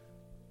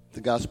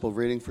The gospel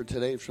reading for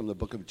today is from the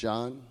book of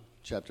John,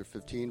 chapter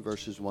 15,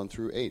 verses 1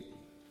 through 8.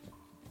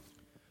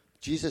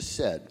 Jesus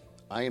said,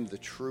 "I am the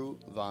true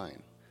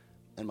vine,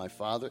 and my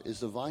Father is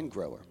the vine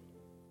grower.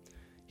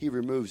 He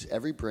removes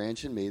every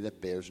branch in me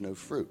that bears no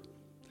fruit.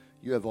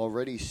 You have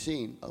already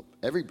seen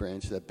every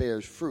branch that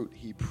bears fruit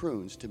he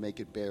prunes to make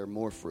it bear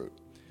more fruit.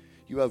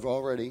 You have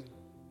already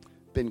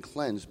been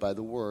cleansed by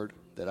the word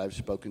that I've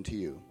spoken to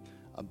you.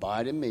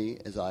 Abide in me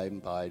as I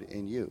abide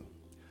in you.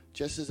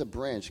 Just as a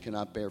branch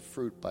cannot bear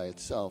fruit by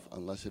itself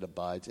unless it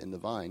abides in the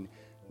vine,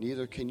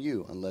 neither can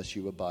you unless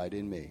you abide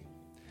in me.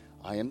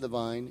 I am the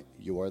vine,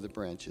 you are the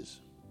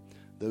branches.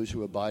 Those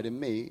who abide in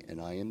me,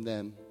 and I in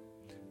them,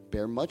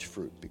 bear much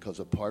fruit, because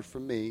apart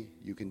from me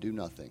you can do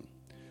nothing.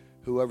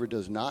 Whoever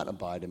does not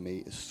abide in me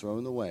is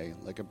thrown away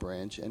like a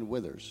branch and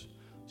withers.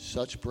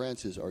 Such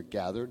branches are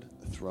gathered,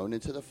 thrown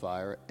into the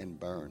fire, and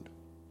burned.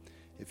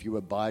 If you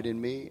abide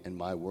in me, and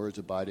my words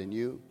abide in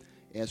you,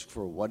 ask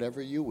for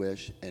whatever you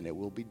wish, and it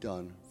will be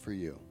done for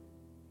you.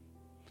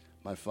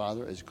 My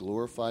Father is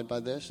glorified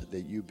by this,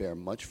 that you bear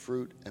much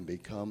fruit and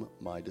become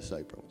my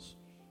disciples."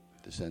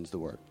 This ends the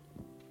word.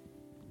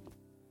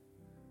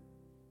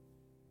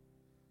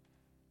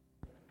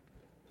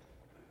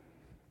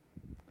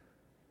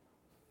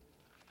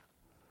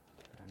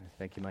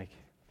 Thank you, Mike.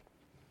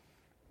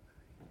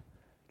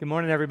 Good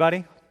morning,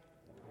 everybody.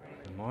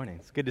 Good morning.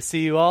 It's good to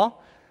see you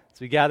all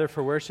as we gather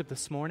for worship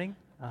this morning.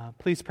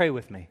 Please pray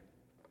with me.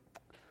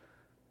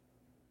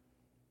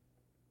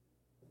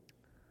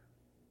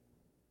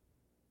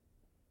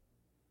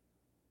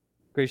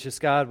 Gracious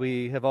God,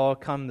 we have all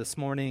come this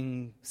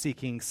morning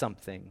seeking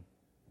something.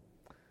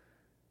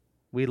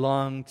 We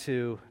long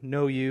to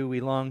know you. We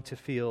long to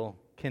feel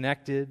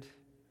connected,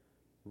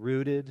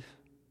 rooted,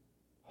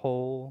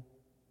 whole,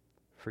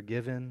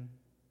 forgiven,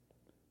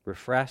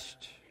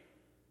 refreshed,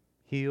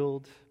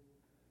 healed,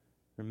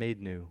 or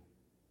made new.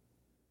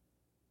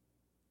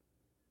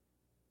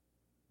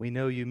 We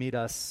know you meet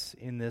us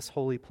in this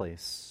holy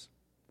place,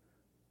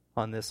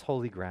 on this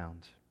holy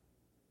ground.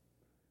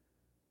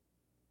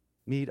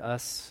 Meet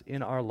us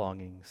in our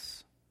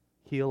longings.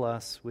 Heal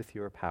us with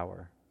your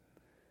power,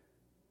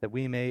 that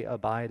we may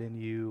abide in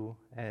you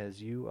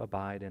as you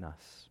abide in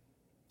us.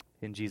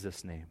 In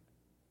Jesus' name,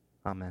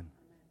 amen.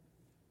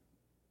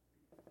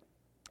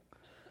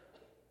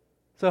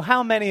 So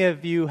how many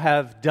of you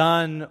have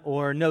done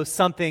or know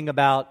something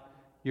about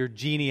your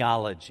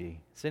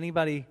genealogy? Has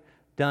anybody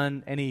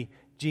done any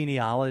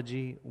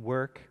genealogy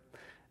work?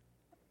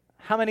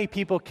 How many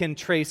people can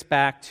trace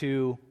back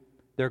to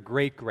their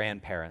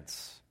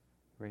great-grandparents?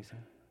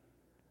 Raising.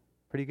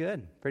 Pretty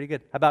good, pretty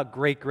good. How about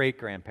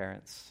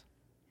great-great-grandparents?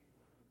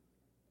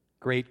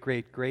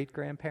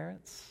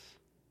 Great-great-great-grandparents?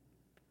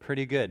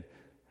 Pretty good.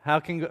 Who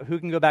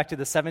can go back to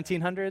the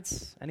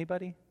 1700s?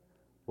 Anybody?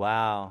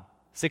 Wow.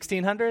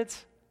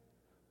 1600s?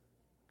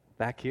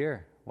 Back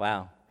here.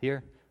 Wow.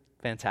 Here?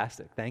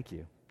 Fantastic. Thank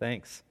you.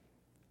 Thanks.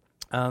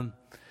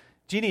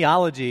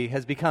 Genealogy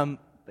has become,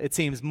 it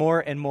seems,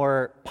 more and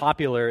more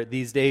popular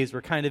these days.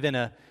 We're kind of in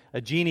a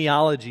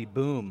genealogy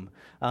boom.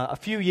 A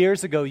few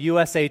years ago,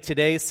 USA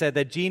Today said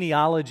that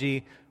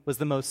genealogy was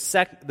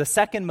the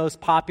second most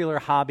popular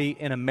hobby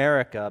in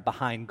America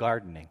behind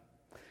gardening.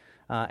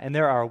 And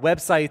there are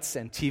websites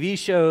and TV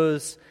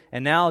shows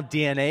and now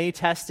DNA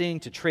testing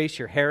to trace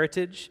your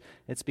heritage.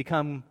 It's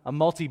become a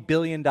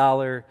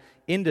multi-billion-dollar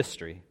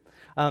industry.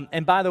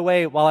 And by the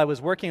way, while I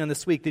was working on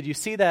this week, did you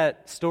see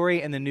that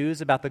story in the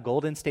news about the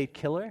Golden State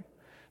Killer?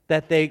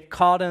 That they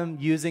caught him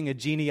using a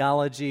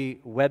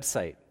genealogy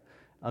website.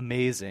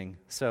 Amazing.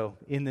 So,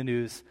 in the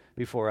news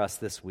before us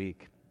this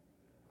week.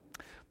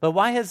 But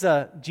why has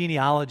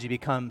genealogy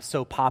become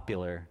so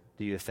popular,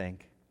 do you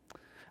think?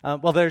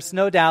 Well, there's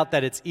no doubt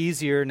that it's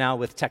easier now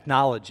with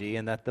technology,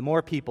 and that the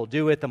more people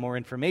do it, the more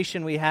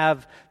information we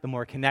have, the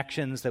more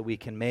connections that we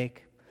can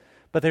make.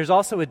 But there's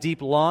also a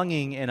deep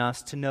longing in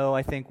us to know,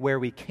 I think,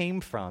 where we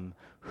came from,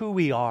 who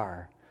we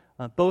are,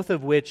 both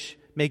of which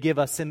may give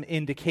us some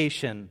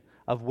indication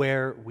of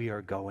where we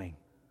are going.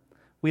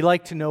 We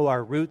like to know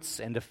our roots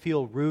and to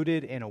feel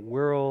rooted in a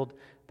world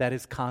that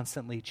is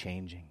constantly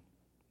changing.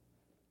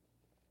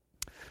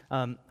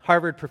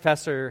 Harvard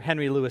professor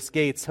Henry Louis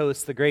Gates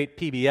hosts the great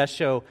PBS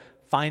show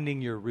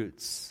Finding Your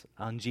Roots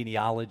on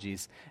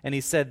genealogies. And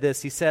he said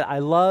this, he said, "I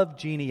love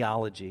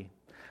genealogy.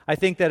 I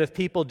think that if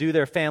people do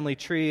their family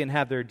tree and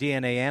have their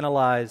DNA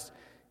analyzed,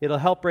 it'll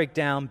help break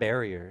down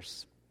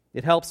barriers.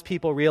 It helps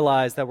people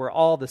realize that we're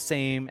all the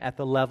same at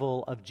the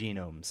level of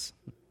genomes.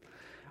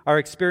 Our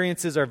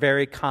experiences are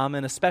very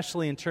common,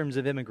 especially in terms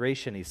of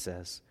immigration," he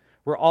says.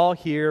 "We're all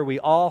here, we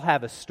all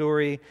have a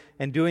story,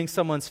 and doing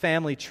someone's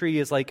family tree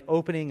is like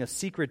opening a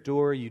secret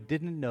door you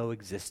didn't know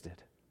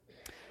existed."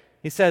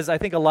 He says, "I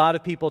think a lot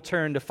of people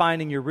turn to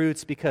finding your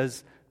roots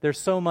because there's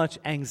so much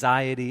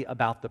anxiety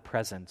about the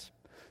present.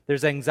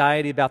 There's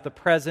anxiety about the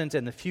present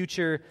and the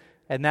future,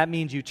 and that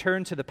means you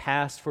turn to the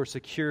past for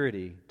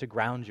security, to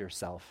ground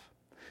yourself.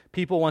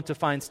 People want to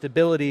find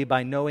stability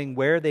by knowing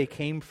where they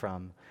came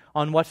from,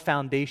 on what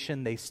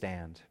foundation they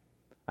stand.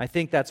 I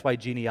think that's why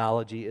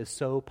genealogy is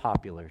so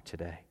popular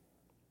today."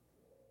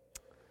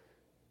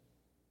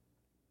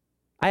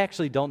 I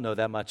actually don't know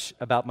that much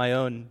about my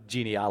own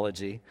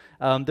genealogy.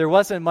 There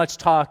wasn't much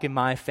talk in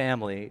my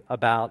family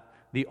about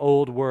the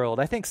old world.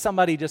 I think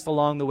somebody just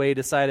along the way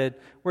decided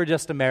we're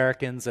just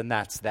Americans and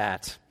that's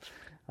that.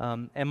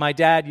 And my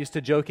dad used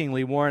to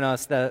jokingly warn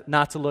us that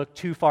not to look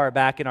too far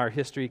back in our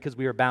history because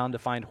we were bound to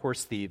find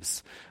horse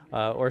thieves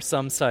or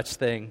some such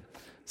thing.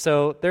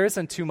 So there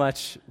isn't too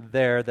much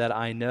there that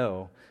I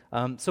know.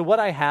 So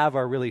what I have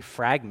are really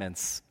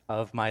fragments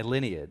of my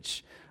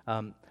lineage.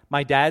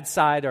 My dad's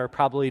side are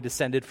probably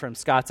descended from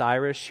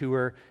Scots-Irish who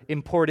were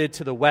imported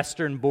to the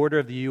western border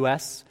of the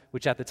U.S.,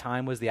 which at the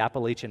time was the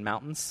Appalachian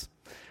Mountains.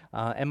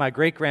 And my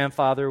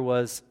great-grandfather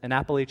was an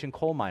Appalachian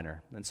coal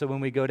miner. And so when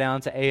we go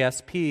down to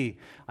ASP,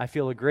 I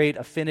feel a great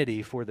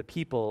affinity for the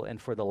people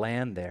and for the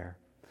land there.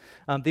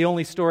 The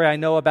only story I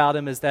know about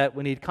him is that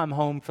when he'd come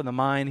home from the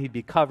mine, he'd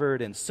be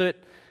covered in soot,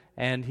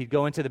 and he'd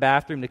go into the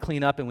bathroom to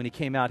clean up, and when he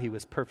came out, he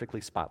was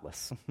perfectly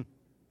spotless.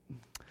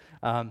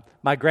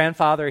 My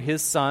grandfather,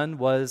 his son,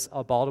 was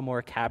a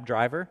Baltimore cab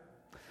driver.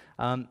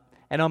 And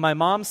on my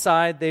mom's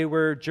side, they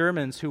were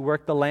Germans who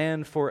worked the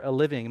land for a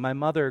living. My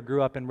mother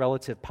grew up in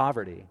relative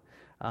poverty.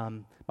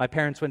 My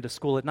parents went to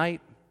school at night,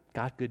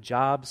 got good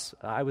jobs.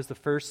 I was the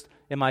first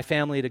in my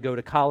family to go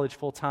to college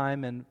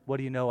full-time, and what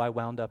do you know, I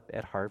wound up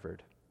at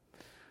Harvard.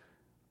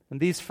 And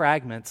these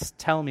fragments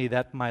tell me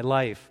that my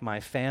life,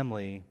 my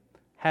family,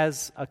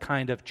 has a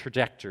kind of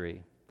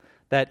trajectory,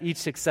 that each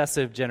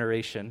successive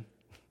generation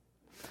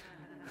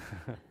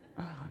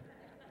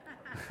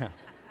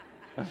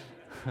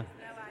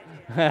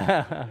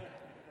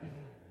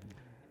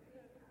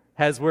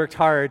has worked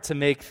hard to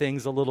make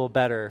things a little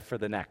better for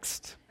the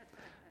next.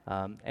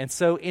 And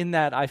so in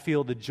that, I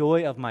feel the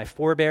joy of my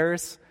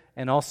forebears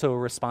and also a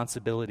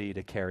responsibility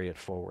to carry it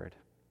forward.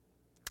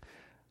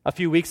 A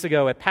few weeks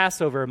ago at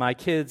Passover, my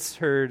kids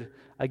heard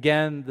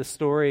again the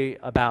story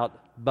about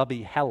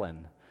Bubby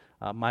Helen,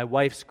 my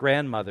wife's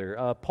grandmother,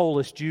 a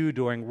Polish Jew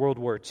during World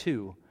War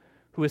II,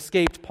 who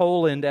escaped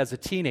Poland as a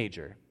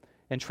teenager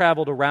and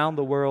traveled around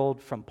the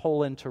world from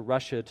Poland to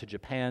Russia to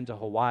Japan to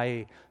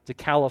Hawaii to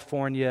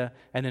California,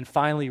 and then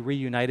finally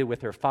reunited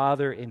with her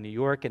father in New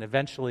York and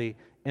eventually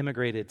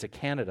immigrated to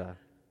Canada.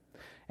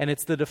 And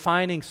it's the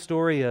defining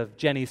story of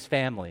Jenny's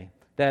family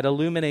that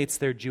illuminates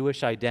their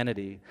Jewish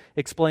identity,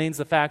 explains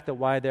the fact that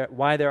why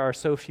there are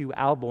so few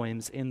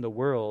Alboims in the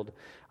world,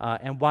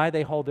 and why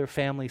they hold their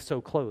family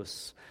so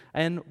close,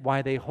 and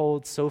why they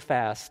hold so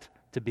fast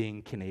to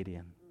being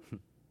Canadian.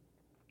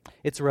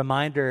 It's a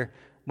reminder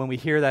when we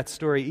hear that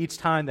story each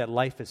time that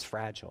life is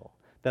fragile,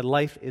 that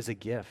life is a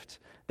gift,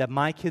 that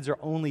my kids are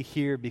only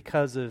here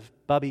because of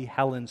Bubby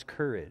Helen's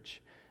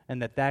courage,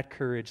 and that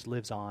courage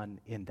lives on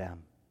in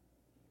them.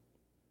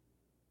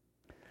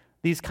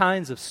 These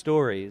kinds of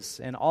stories,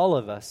 and all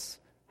of us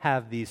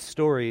have these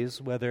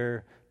stories,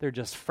 whether they're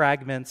just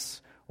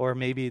fragments or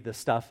maybe the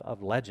stuff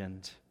of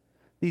legend.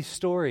 These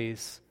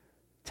stories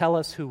tell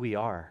us who we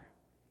are.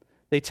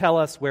 They tell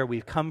us where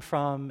we've come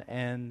from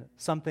and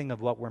something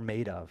of what we're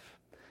made of.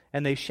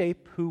 And they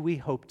shape who we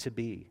hope to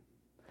be.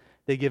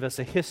 They give us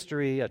a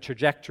history, a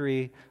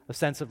trajectory, a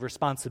sense of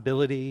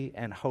responsibility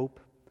and hope.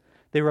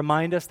 They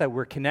remind us that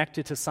we're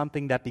connected to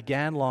something that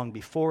began long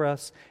before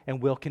us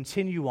and will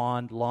continue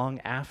on long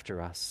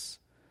after us.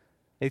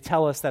 They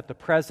tell us that the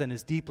present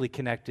is deeply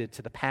connected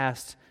to the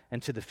past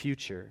and to the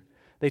future.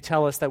 They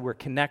tell us that we're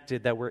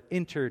connected, that we're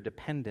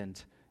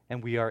interdependent,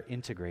 and we are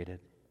integrated.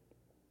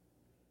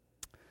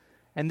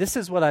 And this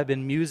is what I've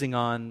been musing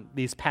on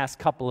these past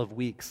couple of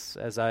weeks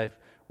as I've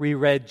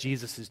reread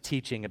Jesus'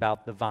 teaching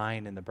about the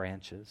vine and the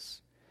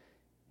branches.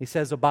 He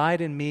says, "Abide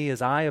in me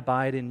as I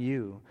abide in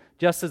you.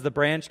 Just as the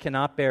branch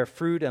cannot bear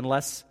fruit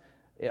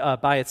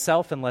by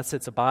itself unless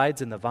it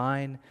abides in the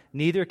vine,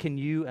 neither can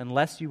you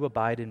unless you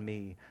abide in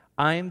me.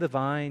 I am the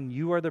vine,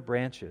 you are the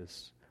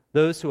branches.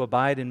 Those who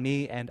abide in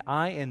me and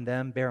I in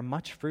them bear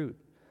much fruit,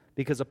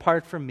 because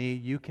apart from me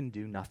you can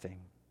do nothing."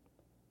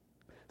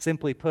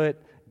 Simply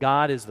put,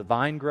 God is the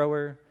vine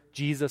grower,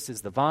 Jesus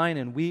is the vine,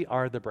 and we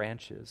are the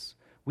branches.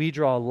 We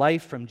draw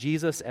life from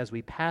Jesus as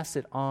we pass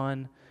it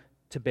on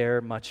to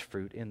bear much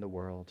fruit in the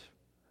world.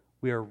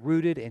 We are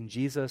rooted in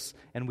Jesus,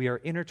 and we are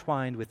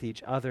intertwined with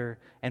each other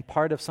and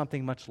part of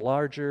something much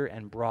larger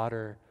and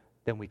broader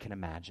than we can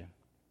imagine.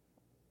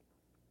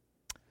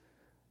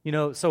 You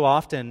know, so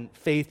often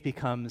faith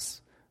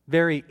becomes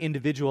very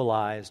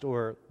individualized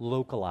or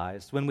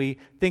localized. When we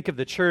think of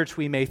the church,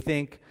 we may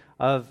think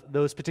of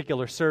those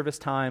particular service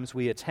times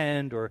we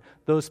attend, or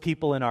those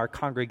people in our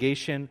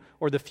congregation,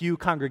 or the few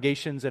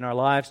congregations in our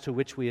lives to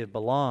which we have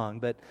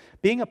belonged. But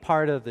being a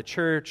part of the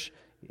church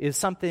is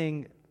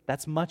something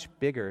that's much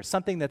bigger,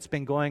 something that's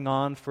been going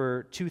on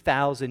for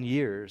 2,000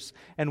 years,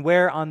 and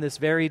where on this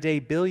very day,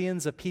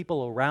 billions of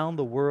people around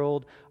the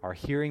world are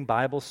hearing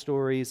Bible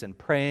stories and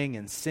praying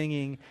and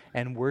singing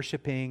and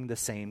worshiping the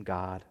same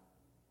God.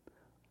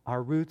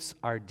 Our roots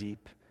are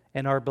deep,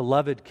 and our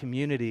beloved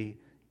community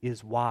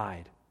is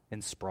wide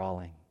and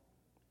sprawling.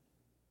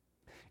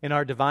 In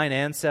our divine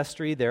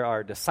ancestry, there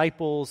are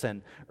disciples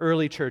and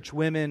early church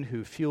women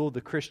who fueled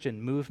the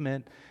Christian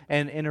movement.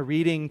 And in a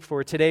reading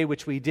for today,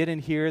 which we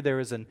didn't hear, there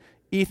was an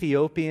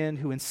Ethiopian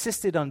who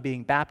insisted on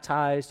being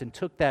baptized and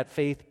took that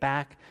faith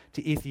back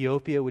to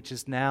Ethiopia, which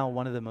is now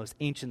one of the most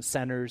ancient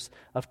centers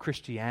of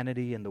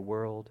Christianity in the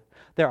world.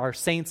 There are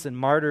saints and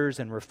martyrs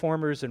and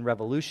reformers and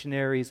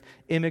revolutionaries,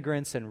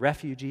 immigrants and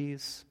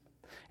refugees.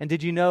 And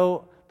did you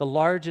know the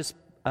largest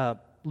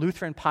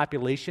Lutheran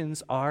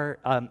populations are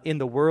in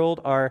the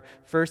world are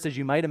first, as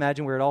you might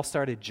imagine, where it all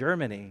started,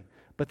 Germany.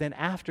 But then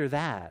after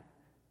that,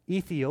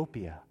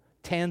 Ethiopia,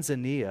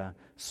 Tanzania,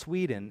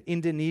 Sweden,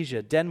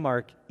 Indonesia,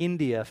 Denmark,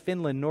 India,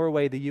 Finland,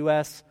 Norway, the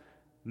U.S.,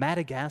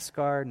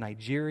 Madagascar,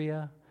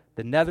 Nigeria,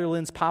 the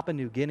Netherlands, Papua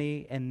New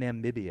Guinea, and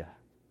Namibia.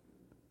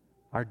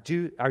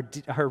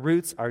 Our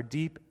roots are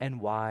deep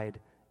and wide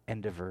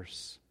and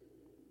diverse.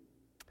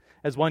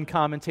 As one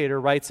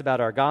commentator writes about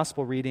our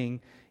gospel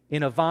reading,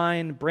 in a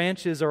vine,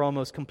 branches are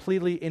almost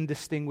completely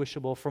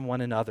indistinguishable from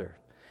one another.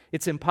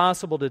 It's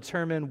impossible to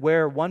determine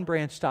where one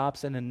branch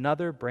stops and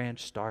another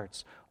branch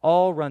starts.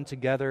 All run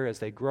together as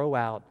they grow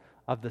out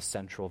of the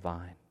central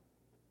vine.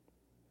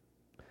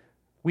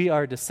 We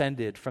are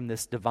descended from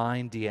this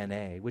divine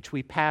DNA, which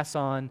we pass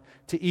on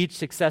to each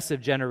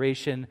successive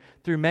generation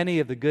through many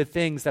of the good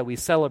things that we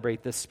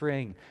celebrate this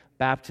spring.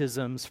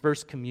 Baptisms,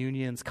 first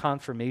communions,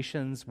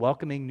 confirmations,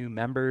 welcoming new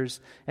members,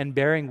 and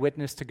bearing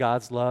witness to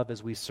God's love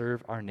as we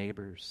serve our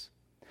neighbors.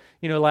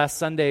 You know, last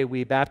Sunday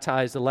we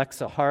baptized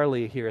Alexa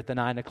Harley here at the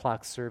 9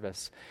 o'clock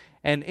service.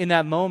 And in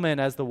that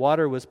moment, as the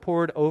water was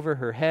poured over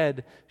her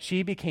head,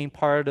 she became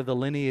part of the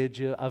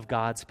lineage of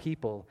God's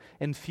people,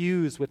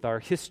 infused with our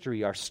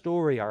history, our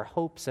story, our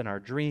hopes, and our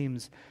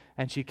dreams,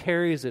 and she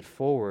carries it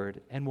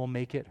forward and will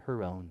make it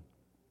her own.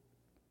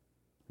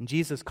 And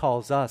Jesus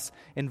calls us,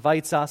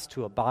 invites us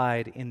to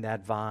abide in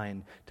that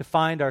vine, to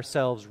find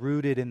ourselves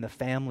rooted in the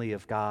family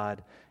of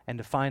God, and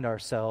to find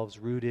ourselves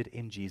rooted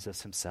in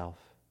Jesus himself.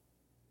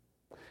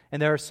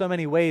 And there are so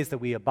many ways that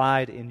we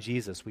abide in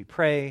Jesus. We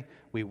pray,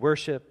 we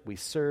worship, we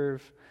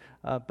serve.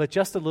 But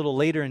just a little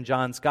later in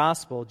John's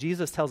Gospel,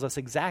 Jesus tells us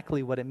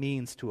exactly what it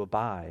means to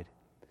abide.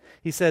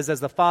 He says,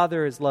 "As the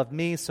Father has loved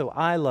me, so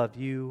I love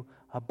you.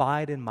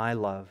 Abide in my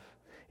love.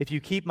 If you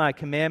keep my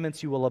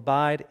commandments, you will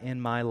abide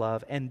in my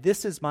love. And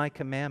this is my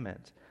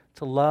commandment,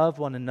 to love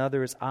one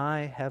another as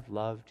I have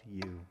loved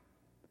you."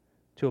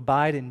 To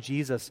abide in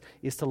Jesus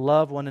is to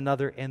love one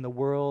another in the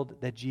world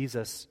that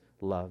Jesus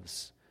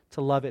loves, to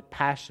love it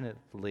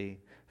passionately,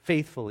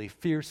 faithfully,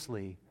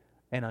 fiercely,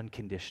 and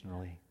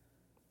unconditionally.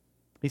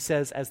 He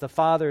says, "As the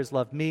Father has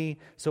loved me,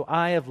 so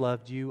I have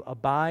loved you.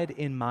 Abide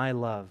in my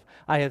love.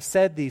 I have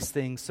said these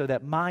things so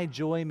that my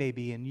joy may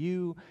be in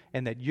you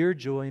and that your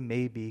joy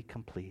may be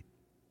complete."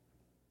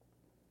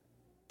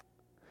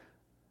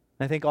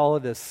 I think all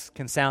of this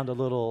can sound a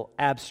little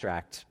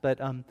abstract, but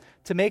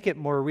to make it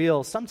more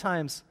real,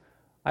 sometimes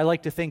I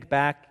like to think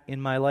back in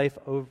my life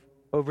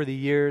over the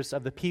years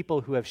of the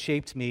people who have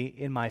shaped me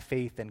in my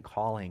faith and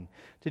calling,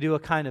 to do a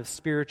kind of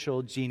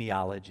spiritual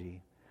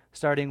genealogy,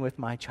 starting with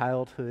my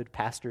childhood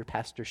pastor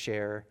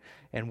Scherer,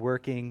 and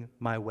working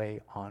my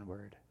way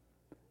onward.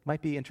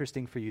 Might be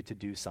interesting for you to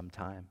do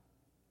sometime.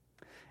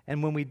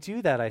 And when we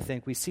do that, I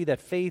think we see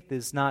that faith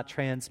is not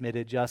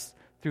transmitted just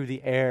through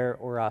the air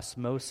or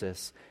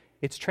osmosis.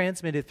 It's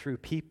transmitted through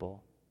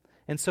people.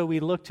 And so we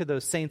look to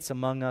those saints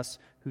among us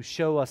who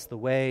show us the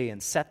way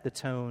and set the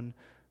tone,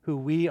 who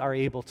we are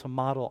able to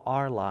model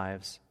our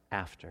lives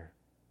after.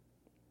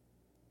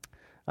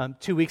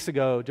 2 weeks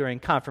ago during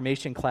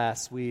confirmation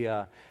class, we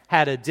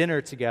had a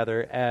dinner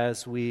together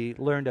as we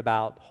learned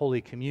about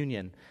Holy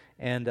Communion.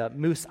 And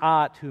Moose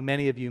Ott, who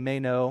many of you may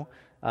know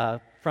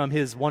from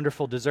his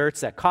wonderful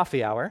desserts at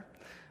Coffee Hour,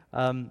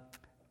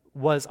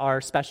 was our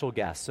special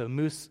guest. So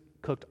Moose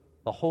cooked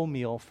the whole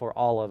meal for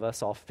all of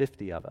us, all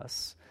 50 of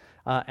us.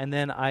 And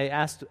then I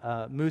asked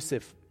Moose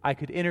if I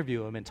could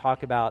interview him and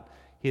talk about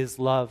his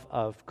love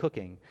of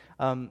cooking.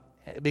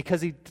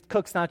 Because he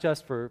cooks not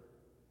just for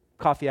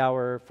Coffee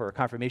Hour, for a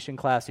confirmation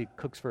class, he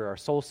cooks for our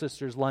Soul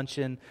Sisters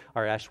luncheon,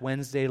 our Ash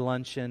Wednesday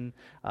luncheon,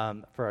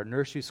 for our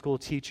nursery school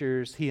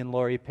teachers. He and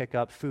Lori pick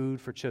up food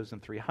for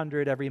Chosen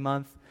 300 every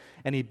month.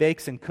 And he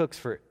bakes and cooks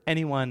for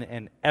anyone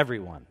and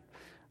everyone.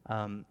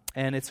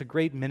 And it's a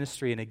great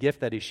ministry and a gift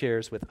that he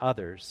shares with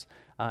others.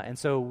 And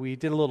so we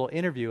did a little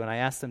interview, and I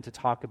asked him to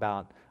talk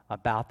about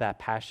that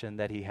passion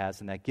that he has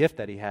and that gift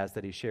that he has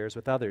that he shares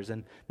with others.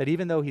 And that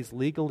even though he's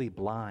legally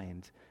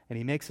blind, and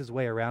he makes his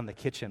way around the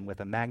kitchen with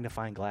a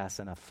magnifying glass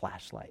and a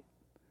flashlight,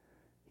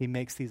 he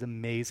makes these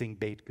amazing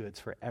baked goods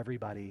for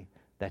everybody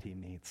that he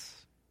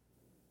meets.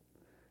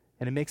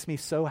 And it makes me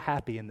so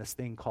happy in this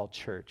thing called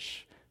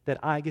church that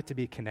I get to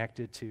be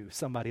connected to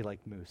somebody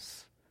like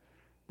Moose,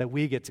 that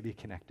we get to be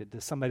connected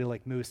to somebody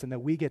like Moose, and that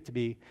we get to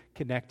be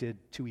connected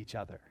to each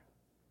other.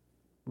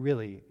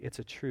 Really, it's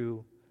a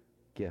true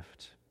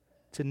gift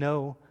to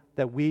know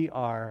that we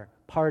are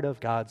part of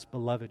God's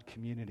beloved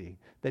community,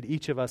 that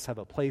each of us have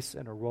a place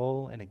and a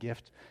role and a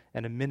gift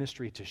and a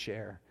ministry to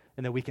share,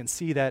 and that we can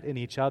see that in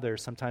each other.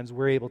 Sometimes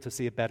we're able to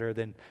see it better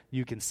than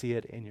you can see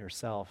it in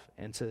yourself.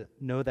 And to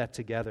know that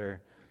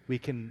together, we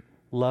can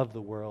love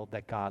the world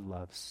that God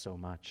loves so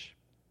much.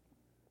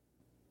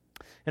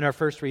 In our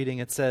first reading,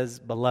 it says,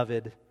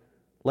 "Beloved,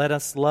 let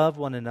us love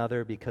one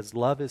another because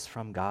love is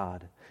from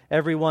God.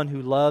 Everyone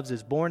who loves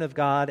is born of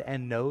God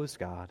and knows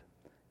God.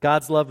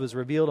 God's love was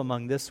revealed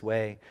among this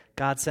way.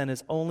 God sent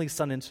his only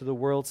Son into the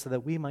world so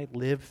that we might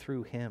live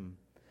through him.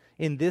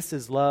 In this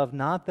is love,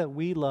 not that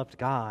we loved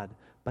God,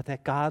 but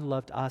that God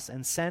loved us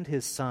and sent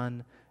his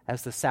Son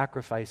as the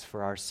sacrifice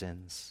for our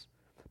sins.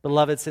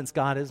 Beloved, since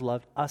God has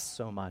loved us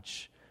so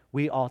much,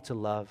 we ought to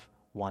love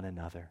one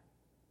another."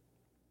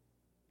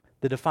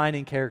 The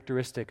defining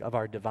characteristic of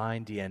our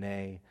divine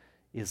DNA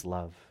is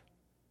love.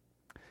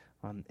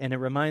 And it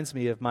reminds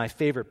me of my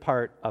favorite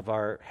part of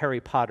our Harry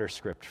Potter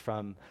script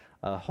from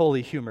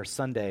Holy Humor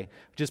Sunday,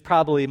 which is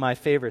probably my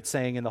favorite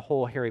saying in the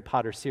whole Harry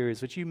Potter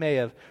series, which you may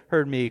have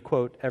heard me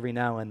quote every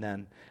now and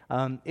then.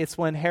 It's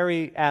when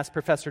Harry asked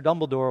Professor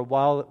Dumbledore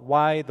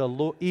why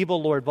the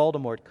evil Lord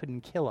Voldemort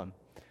couldn't kill him.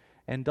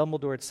 And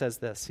Dumbledore says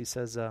this. He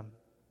says,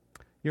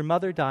 "Your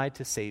mother died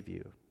to save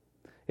you.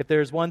 If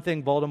there is one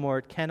thing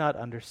Voldemort cannot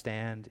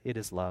understand, it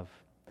is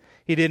love.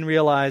 He didn't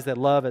realize that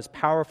love as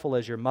powerful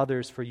as your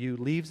mother's for you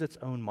leaves its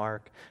own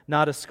mark,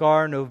 not a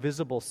scar, no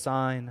visible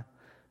sign.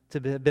 To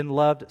have been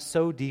loved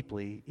so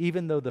deeply,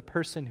 even though the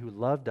person who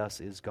loved us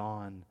is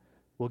gone,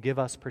 will give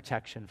us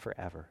protection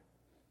forever.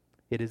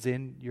 It is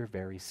in your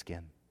very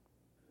skin."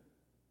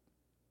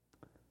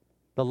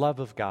 The love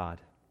of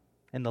God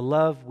and the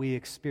love we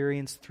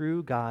experience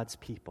through God's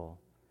people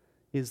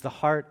is the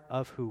heart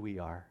of who we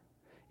are.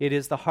 It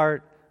is the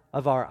heart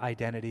of our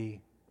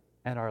identity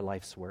and our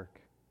life's work.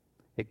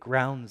 It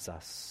grounds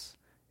us,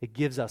 it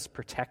gives us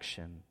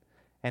protection,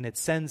 and it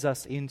sends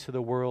us into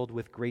the world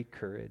with great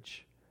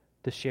courage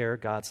to share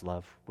God's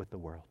love with the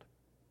world.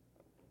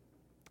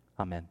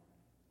 Amen.